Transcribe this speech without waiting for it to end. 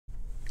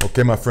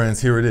Okay, my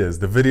friends, here it is.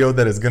 The video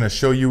that is going to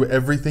show you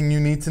everything you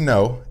need to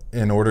know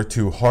in order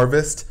to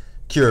harvest,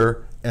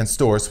 cure, and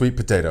store sweet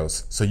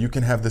potatoes so you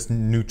can have this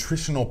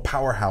nutritional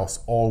powerhouse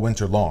all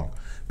winter long.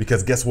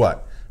 Because guess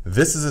what?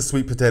 This is a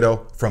sweet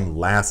potato from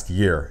last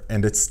year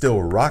and it's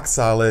still rock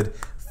solid,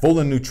 full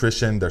of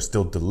nutrition. They're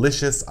still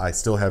delicious. I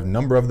still have a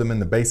number of them in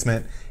the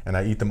basement and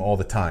I eat them all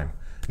the time.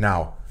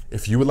 Now,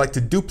 if you would like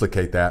to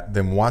duplicate that,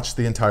 then watch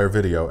the entire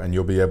video and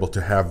you'll be able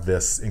to have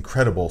this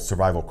incredible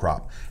survival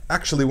crop.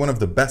 Actually, one of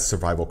the best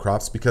survival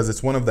crops because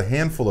it's one of the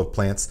handful of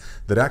plants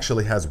that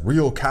actually has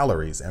real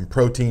calories and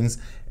proteins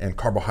and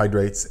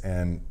carbohydrates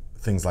and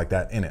things like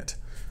that in it.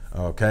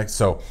 Okay,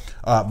 so,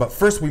 but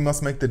first we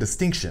must make the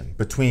distinction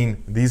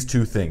between these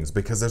two things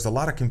because there's a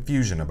lot of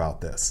confusion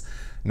about this.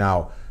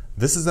 Now,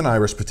 this is an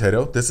Irish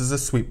potato, this is a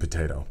sweet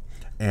potato.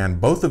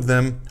 And both of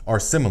them are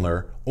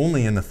similar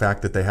only in the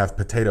fact that they have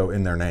potato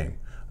in their name.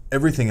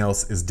 Everything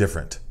else is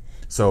different.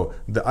 So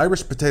the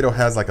Irish potato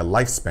has like a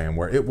lifespan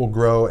where it will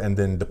grow and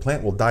then the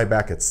plant will die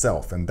back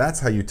itself. And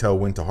that's how you tell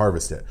when to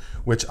harvest it,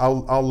 which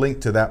I'll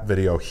link to that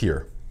video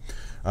here.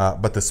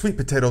 But the sweet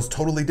potato is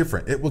totally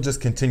different. It will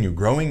just continue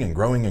growing and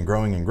growing and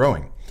growing and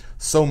growing.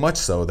 So much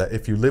so that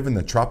if you live in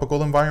the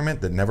tropical environment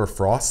that never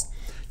frosts,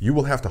 you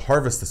will have to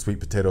harvest the sweet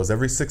potatoes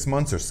every 6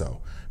 months or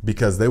so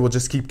because they will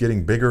just keep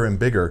getting bigger and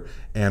bigger.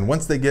 And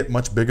once they get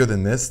much bigger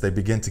than this, they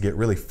begin to get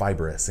really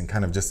fibrous and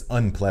kind of just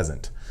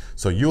unpleasant.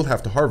 So you'll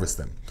have to harvest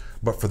them.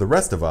 But for the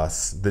rest of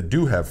us that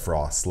do have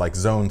frost, like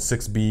zone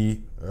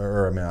 6B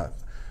or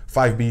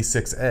 5B,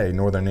 6A,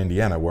 northern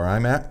Indiana, where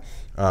I'm at,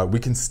 we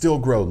can still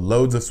grow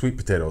loads of sweet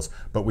potatoes,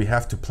 but we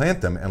have to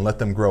plant them and let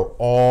them grow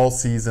all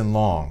season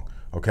long.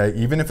 Okay,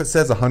 even if it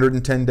says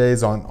 110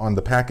 days on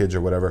the package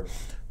or whatever,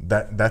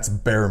 that's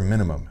bare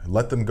minimum.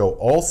 Let them go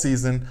all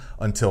season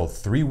until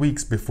 3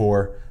 weeks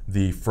before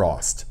the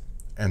frost.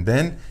 And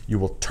then you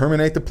will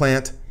terminate the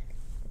plant,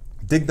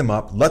 dig them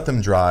up, let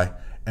them dry,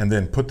 and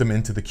then put them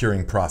into the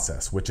curing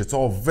process, which it's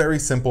all very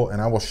simple,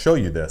 and I will show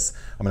you this.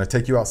 I'm gonna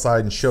take you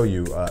outside and show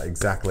you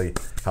exactly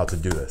how to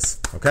do this,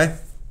 okay?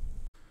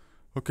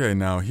 Okay,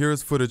 now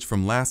here's footage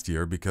from last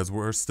year because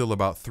we're still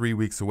about 3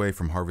 weeks away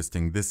from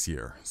harvesting this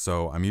year.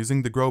 So I'm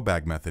using the grow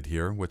bag method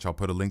here, which I'll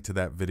put a link to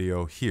that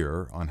video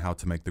here on how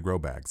to make the grow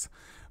bags.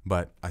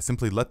 But I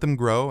simply let them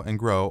grow and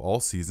grow all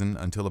season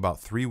until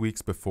about 3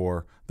 weeks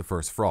before the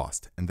first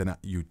frost. And then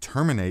you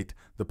terminate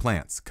the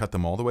plants, cut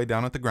them all the way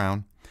down at the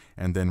ground,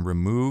 and then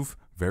remove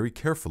very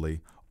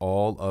carefully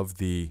all of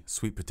the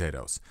sweet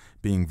potatoes,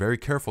 being very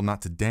careful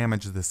not to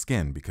damage the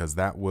skin because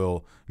that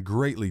will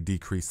greatly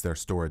decrease their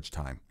storage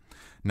time.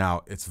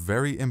 Now, it's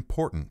very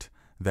important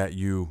that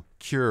you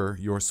cure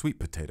your sweet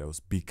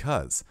potatoes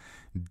because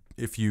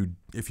if you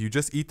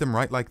just eat them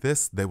right like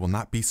this, they will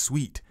not be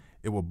sweet.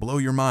 It will blow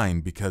your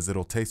mind because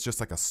it'll taste just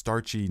like a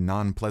starchy,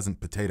 non-pleasant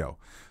potato.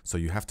 So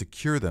you have to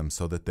cure them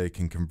so that they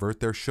can convert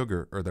their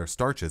sugar or their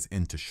starches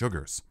into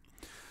sugars.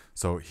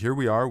 So here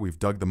we are, we've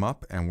dug them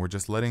up and we're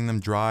just letting them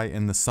dry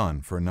in the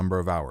sun for a number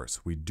of hours.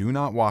 We do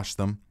not wash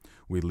them.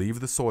 We leave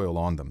the soil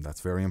on them.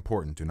 That's very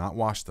important. Do not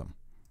wash them.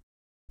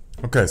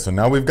 Okay, so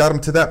now we've got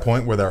them to that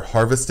point where they're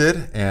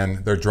harvested and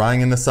they're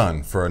drying in the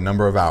sun for a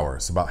number of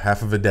hours, about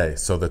half of a day,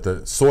 so that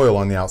the soil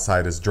on the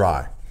outside is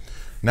dry.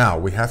 Now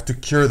we have to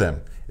cure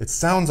them. It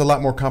sounds a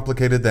lot more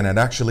complicated than it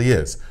actually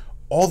is.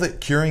 All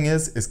that curing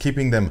is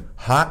keeping them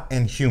hot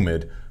and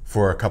humid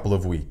for a couple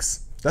of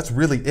weeks. That's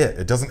really it.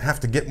 It doesn't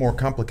have to get more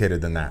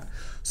complicated than that.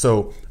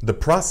 So the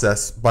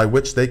process by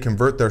which they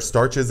convert their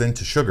starches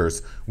into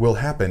sugars will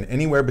happen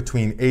anywhere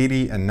between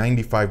 80 and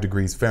 95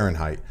 degrees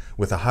Fahrenheit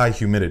with a high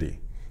humidity.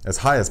 As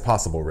high as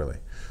possible, really.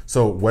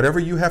 So whatever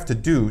you have to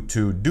do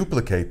to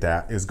duplicate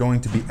that is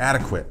going to be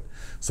adequate.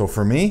 So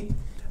for me,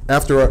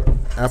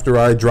 after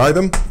I dry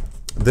them,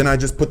 then I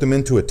just put them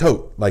into a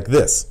tote like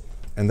this.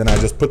 And then I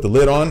just put the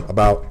lid on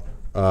about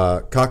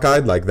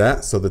cockeyed like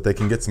that so that they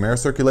can get some air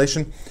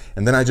circulation.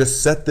 And then I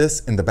just set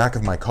this in the back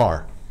of my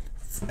car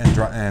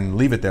and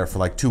leave it there for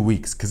like 2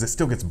 weeks because it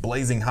still gets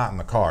blazing hot in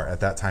the car at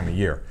that time of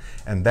year.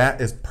 And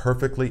that is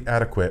perfectly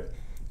adequate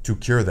to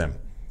cure them.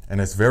 And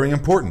it's very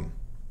important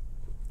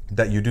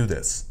that you do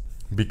this.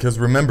 Because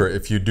remember,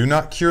 if you do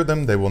not cure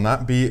them, they will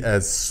not be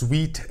as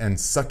sweet and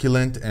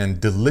succulent and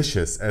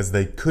delicious as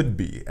they could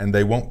be, and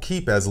they won't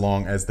keep as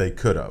long as they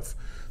could have.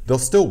 They'll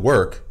still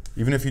work,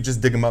 even if you just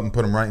dig them up and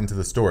put them right into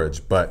the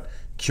storage, but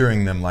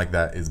curing them like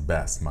that is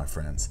best, my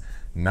friends.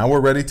 Now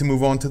we're ready to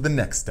move on to the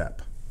next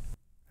step.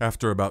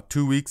 After about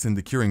 2 weeks in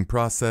the curing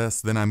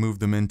process, then I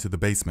moved them into the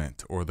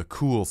basement, or the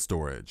cool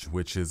storage,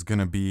 which is going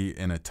to be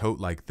in a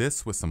tote like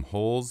this with some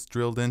holes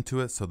drilled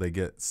into it so they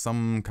get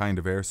some kind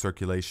of air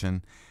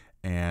circulation.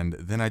 And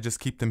then I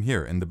just keep them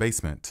here in the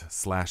basement /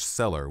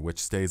 cellar, which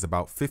stays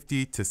about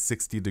 50 to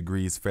 60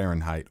 degrees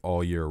Fahrenheit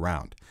all year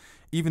round.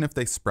 Even if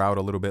they sprout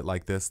a little bit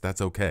like this,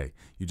 that's okay.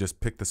 You just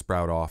pick the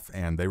sprout off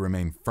and they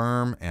remain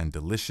firm and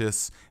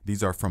delicious.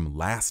 These are from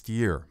last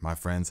year, my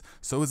friends.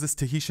 So is this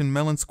Tahitian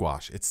melon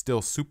squash. It's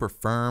still super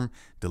firm,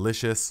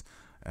 delicious.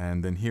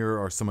 And then here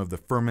are some of the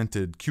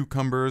fermented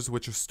cucumbers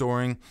which are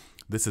storing.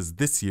 This is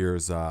this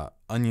year's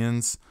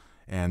onions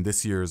And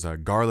this year's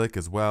garlic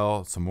as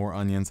well, some more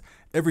onions.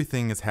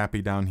 Everything is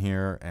happy down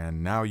here,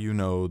 and now you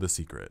know the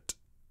secret.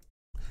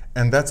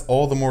 And that's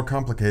all the more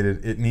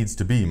complicated it needs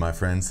to be, my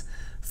friends.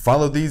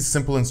 Follow these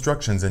simple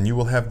instructions and you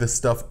will have this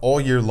stuff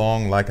all year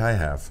long like I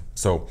have.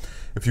 So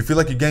if you feel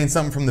like you gained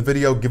something from the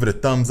video, give it a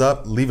thumbs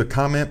up, leave a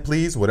comment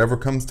please, whatever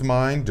comes to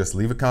mind, just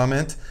leave a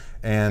comment.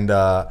 And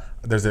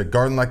there's a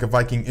Garden Like a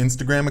Viking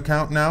Instagram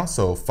account now,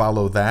 so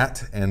follow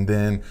that. And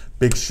then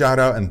big shout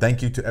out and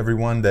thank you to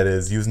everyone that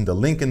is using the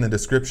link in the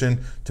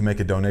description to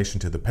make a donation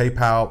to the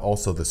PayPal,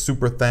 also the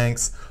super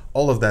thanks.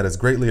 All of that is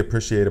greatly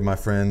appreciated, my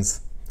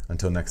friends.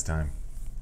 Until next time.